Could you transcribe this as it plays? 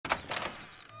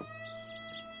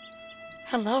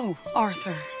Hello,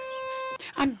 Arthur.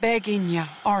 I'm begging you,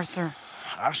 Arthur.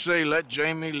 I say let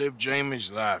Jamie live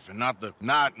Jamie's life and not the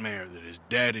nightmare that his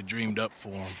daddy dreamed up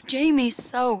for him. Jamie's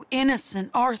so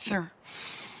innocent, Arthur.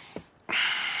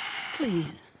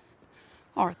 Please,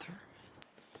 Arthur.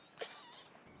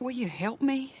 Will you help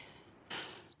me?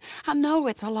 I know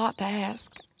it's a lot to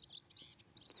ask.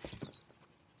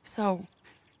 So,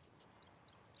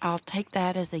 I'll take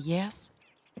that as a yes?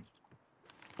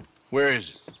 Where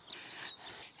is it?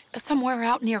 Somewhere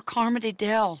out near Carmody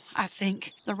Dell, I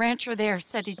think. The rancher there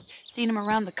said he'd seen him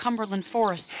around the Cumberland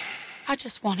forest. I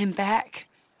just want him back,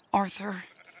 Arthur.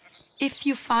 If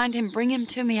you find him, bring him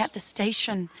to me at the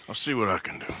station. I'll see what I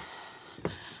can do.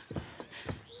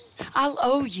 I'll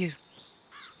owe you.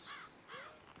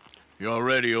 You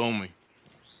already owe me.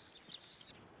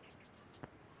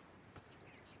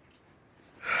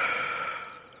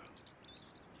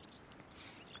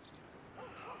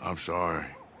 I'm sorry,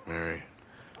 Mary.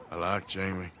 I like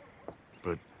Jamie,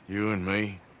 but you and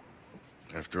me,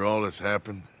 after all that's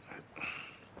happened,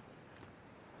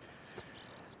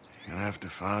 you're gonna have to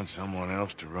find someone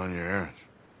else to run your errands.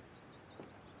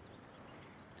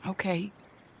 Okay.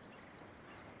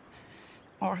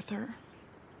 Arthur,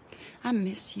 I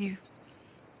miss you.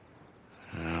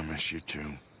 Yeah, I miss you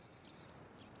too.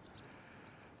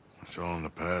 It's all in the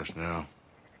past now.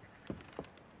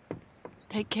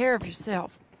 Take care of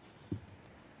yourself.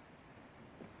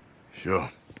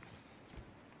 Sure.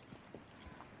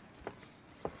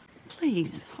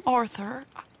 Please, Arthur.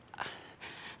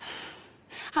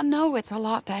 I know it's a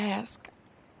lot to ask.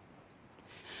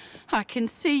 I can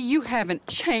see you haven't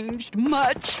changed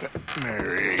much.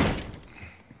 Mary.